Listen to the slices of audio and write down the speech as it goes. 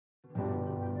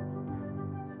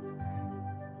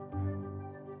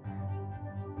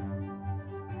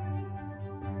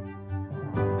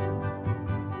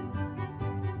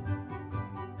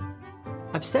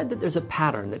I've said that there's a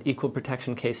pattern that equal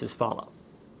protection cases follow.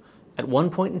 At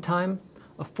one point in time,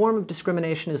 a form of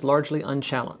discrimination is largely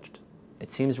unchallenged.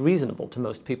 It seems reasonable to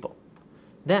most people.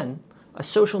 Then, a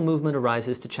social movement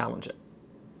arises to challenge it.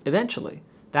 Eventually,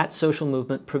 that social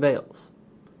movement prevails.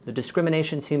 The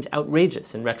discrimination seems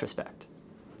outrageous in retrospect.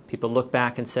 People look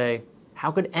back and say, how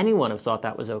could anyone have thought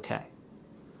that was okay?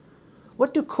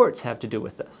 What do courts have to do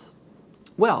with this?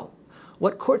 Well,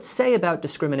 what courts say about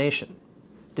discrimination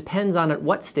depends on at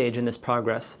what stage in this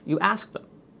progress you ask them.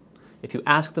 If you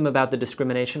ask them about the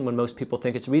discrimination when most people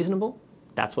think it's reasonable,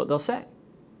 that's what they'll say.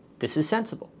 This is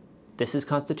sensible. This is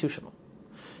constitutional.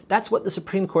 That's what the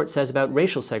Supreme Court says about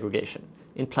racial segregation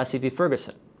in Plessy v.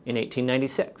 Ferguson in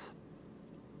 1896.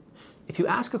 If you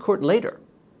ask a court later,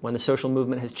 when the social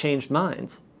movement has changed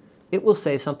minds, it will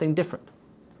say something different.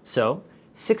 So,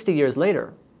 60 years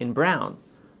later, in Brown,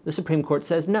 the Supreme Court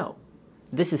says no,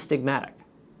 this is stigmatic,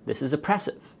 this is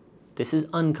oppressive, this is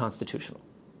unconstitutional.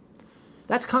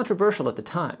 That's controversial at the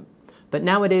time, but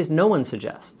nowadays no one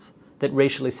suggests that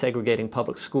racially segregating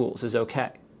public schools is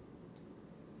okay.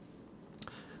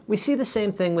 We see the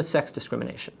same thing with sex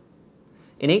discrimination.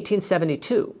 In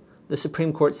 1872, the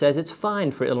Supreme Court says it's fine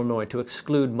for Illinois to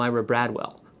exclude Myra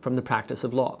Bradwell from the practice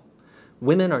of law.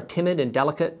 Women are timid and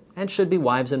delicate and should be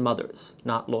wives and mothers,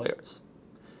 not lawyers.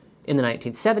 In the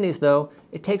 1970s, though,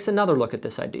 it takes another look at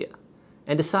this idea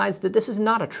and decides that this is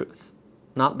not a truth,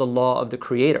 not the law of the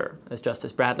creator, as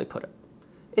Justice Bradley put it.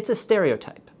 It's a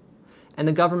stereotype, and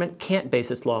the government can't base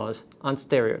its laws on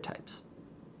stereotypes.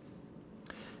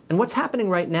 And what's happening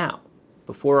right now,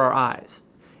 before our eyes,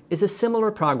 is a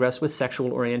similar progress with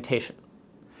sexual orientation.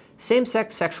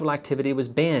 Same-sex sexual activity was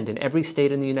banned in every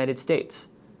state in the United States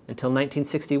until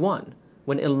 1961,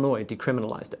 when Illinois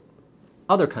decriminalized it.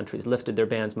 Other countries lifted their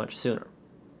bans much sooner.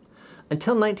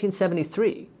 Until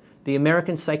 1973, the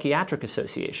American Psychiatric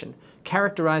Association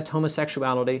characterized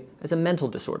homosexuality as a mental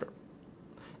disorder.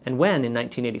 And when, in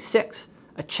 1986,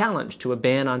 a challenge to a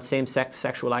ban on same-sex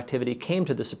sexual activity came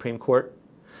to the Supreme Court,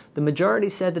 the majority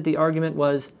said that the argument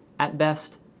was, at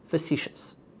best,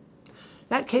 facetious.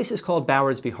 That case is called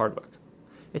Bowers v. Hardwick.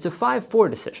 It's a 5-4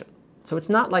 decision, so it's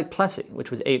not like Plessy,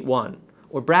 which was 8-1,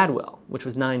 or Bradwell, which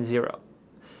was 9-0.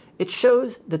 It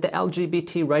shows that the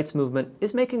LGBT rights movement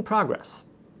is making progress.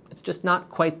 It's just not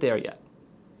quite there yet.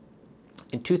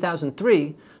 In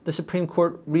 2003, the Supreme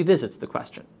Court revisits the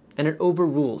question, and it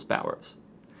overrules Bowers.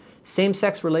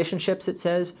 Same-sex relationships, it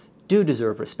says, do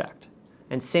deserve respect,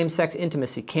 and same-sex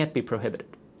intimacy can't be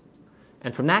prohibited.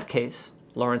 And from that case,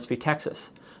 Lawrence v.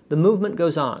 Texas, the movement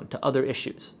goes on to other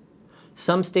issues.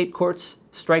 Some state courts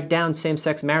strike down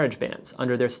same-sex marriage bans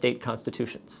under their state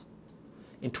constitutions.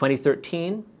 In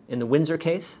 2013, in the Windsor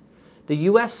case, the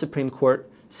U.S. Supreme Court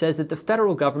says that the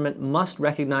federal government must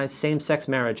recognize same-sex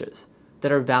marriages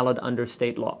that are valid under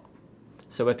state law.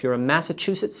 So if you're a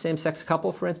Massachusetts same-sex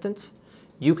couple, for instance,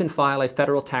 you can file a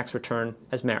federal tax return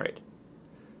as married.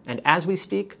 And as we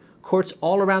speak, courts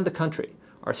all around the country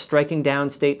are striking down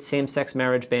state same-sex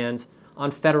marriage bans on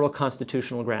federal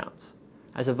constitutional grounds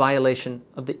as a violation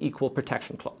of the Equal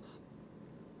Protection Clause.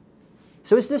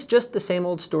 So is this just the same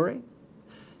old story?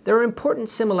 There are important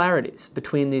similarities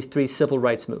between these three civil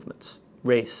rights movements: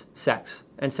 race, sex,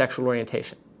 and sexual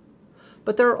orientation.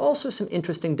 But there are also some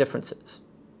interesting differences.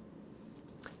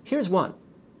 Here's one.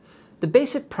 The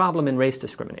basic problem in race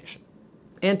discrimination,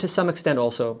 and to some extent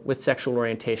also with sexual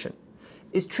orientation,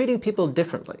 is treating people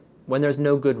differently when there's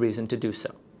no good reason to do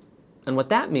so. And what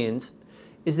that means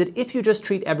is that if you just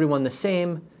treat everyone the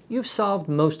same, you've solved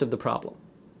most of the problem.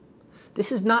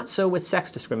 This is not so with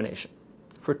sex discrimination,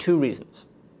 for two reasons.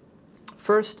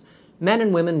 First, men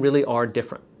and women really are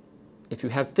different. If you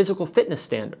have physical fitness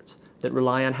standards that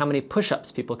rely on how many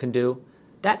push-ups people can do,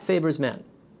 that favors men.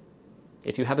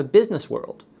 If you have a business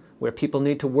world where people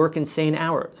need to work insane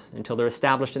hours until they're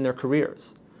established in their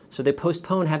careers, so they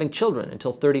postpone having children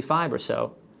until 35 or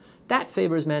so, that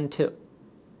favors men too.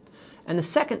 And the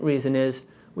second reason is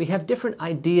we have different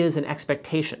ideas and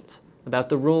expectations about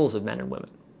the roles of men and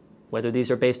women, whether these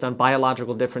are based on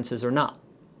biological differences or not.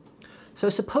 So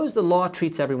suppose the law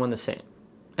treats everyone the same,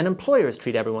 and employers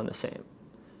treat everyone the same.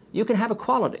 You can have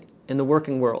equality in the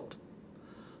working world.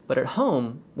 But at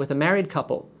home, with a married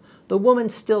couple, the woman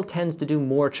still tends to do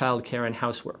more childcare and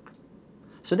housework.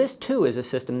 So this too is a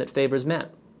system that favors men.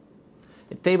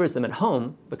 It favors them at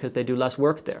home because they do less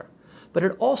work there, but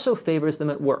it also favors them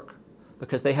at work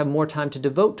because they have more time to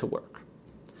devote to work.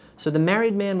 So the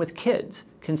married man with kids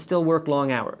can still work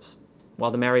long hours,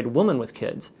 while the married woman with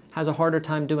kids has a harder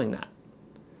time doing that.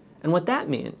 And what that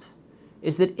means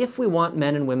is that if we want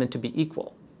men and women to be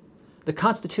equal, the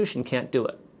Constitution can't do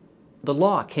it. The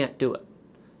law can't do it.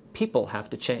 People have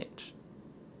to change.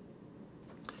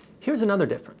 Here's another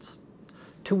difference.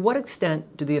 To what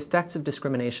extent do the effects of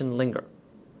discrimination linger?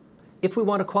 If we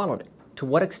want equality, to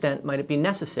what extent might it be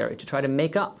necessary to try to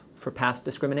make up for past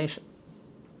discrimination?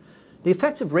 The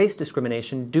effects of race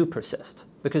discrimination do persist,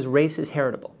 because race is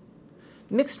heritable.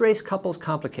 Mixed-race couples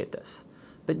complicate this,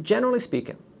 but generally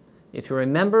speaking, if you're a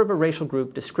member of a racial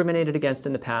group discriminated against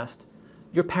in the past,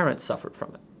 your parents suffered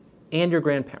from it, and your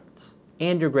grandparents,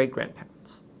 and your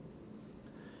great-grandparents.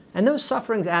 And those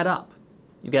sufferings add up.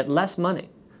 You get less money,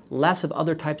 less of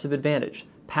other types of advantage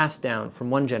passed down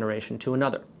from one generation to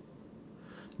another.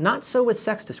 Not so with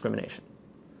sex discrimination,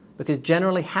 because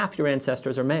generally half your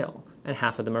ancestors are male and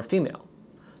half of them are female,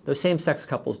 though same-sex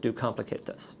couples do complicate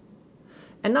this.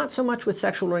 And not so much with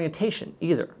sexual orientation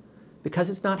either, because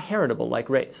it's not heritable like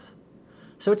race.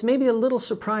 So it's maybe a little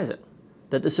surprising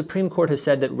that the Supreme Court has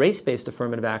said that race-based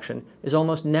affirmative action is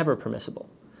almost never permissible,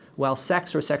 while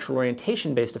sex or sexual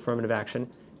orientation-based affirmative action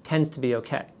tends to be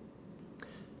okay.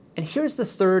 And here's the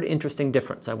third interesting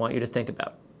difference I want you to think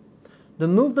about. The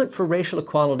movement for racial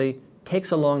equality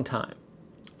takes a long time.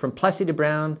 From Plessy to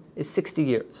Brown is 60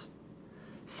 years.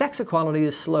 Sex equality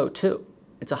is slow too.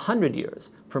 It's 100 years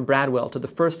from Bradwell to the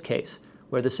first case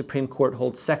where the Supreme Court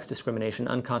holds sex discrimination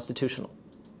unconstitutional.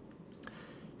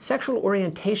 Sexual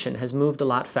orientation has moved a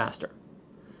lot faster.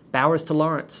 Bowers to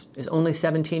Lawrence is only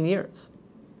 17 years.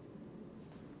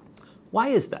 Why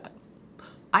is that?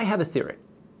 I have a theory.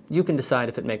 You can decide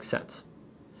if it makes sense.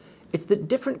 It's that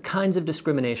different kinds of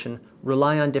discrimination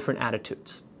rely on different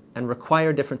attitudes and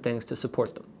require different things to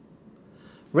support them.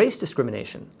 Race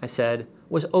discrimination, I said,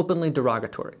 was openly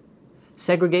derogatory.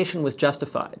 Segregation was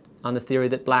justified on the theory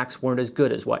that blacks weren't as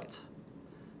good as whites.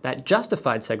 That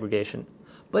justified segregation,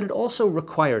 but it also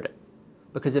required it,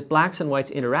 because if blacks and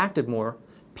whites interacted more,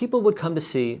 people would come to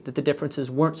see that the differences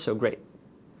weren't so great.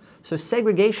 So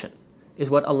segregation is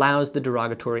what allows the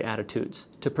derogatory attitudes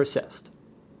to persist.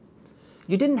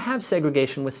 You didn't have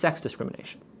segregation with sex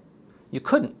discrimination. You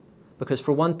couldn't, because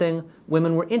for one thing,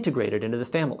 women were integrated into the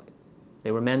family.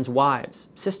 They were men's wives,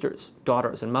 sisters,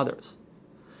 daughters, and mothers.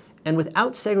 And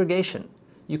without segregation,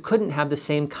 you couldn't have the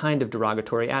same kind of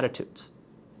derogatory attitudes.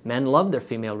 Men loved their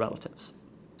female relatives.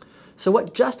 So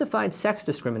what justified sex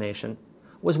discrimination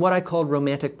was what I called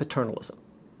romantic paternalism.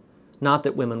 Not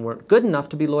that women weren't good enough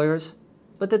to be lawyers,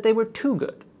 but that they were too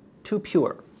good, too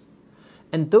pure.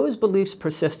 And those beliefs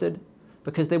persisted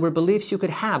because they were beliefs you could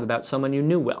have about someone you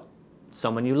knew well,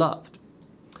 someone you loved.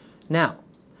 Now,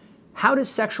 how does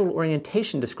sexual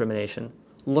orientation discrimination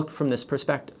look from this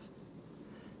perspective?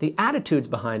 The attitudes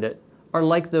behind it are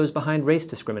like those behind race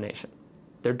discrimination.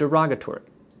 They're derogatory.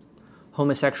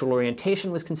 Homosexual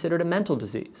orientation was considered a mental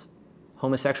disease.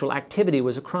 Homosexual activity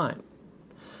was a crime.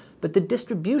 But the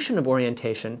distribution of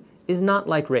orientation is not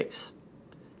like race.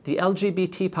 The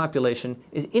LGBT population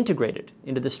is integrated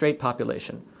into the straight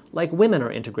population, like women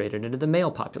are integrated into the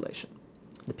male population.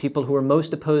 The people who are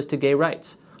most opposed to gay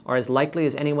rights are as likely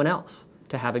as anyone else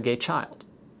to have a gay child.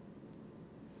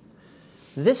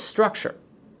 This structure,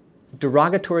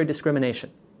 derogatory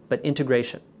discrimination, but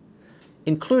integration,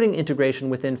 including integration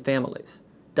within families,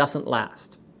 doesn't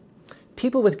last.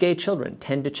 People with gay children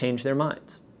tend to change their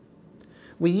minds.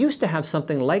 We used to have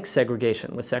something like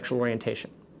segregation with sexual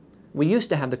orientation. We used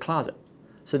to have the closet,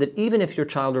 so that even if your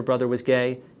child or brother was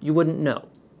gay, you wouldn't know.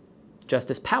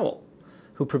 Justice Powell,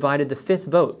 who provided the 5th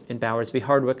vote in Bowers v.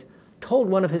 Hardwick, told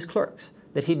one of his clerks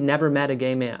that he'd never met a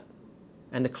gay man,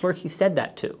 and the clerk he said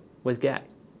that to was gay.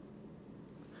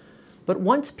 But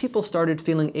once people started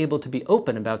feeling able to be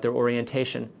open about their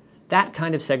orientation, that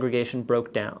kind of segregation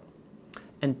broke down.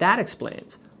 And that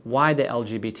explains why the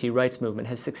LGBT rights movement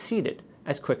has succeeded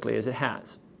as quickly as it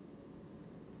has.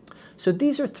 So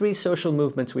these are 3 social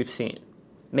movements we've seen,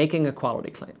 making equality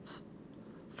claims.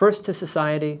 First to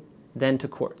society, then to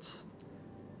courts.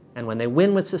 And when they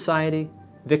win with society,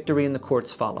 victory in the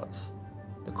courts follows.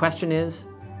 The question is,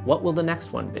 what will the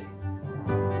next one be?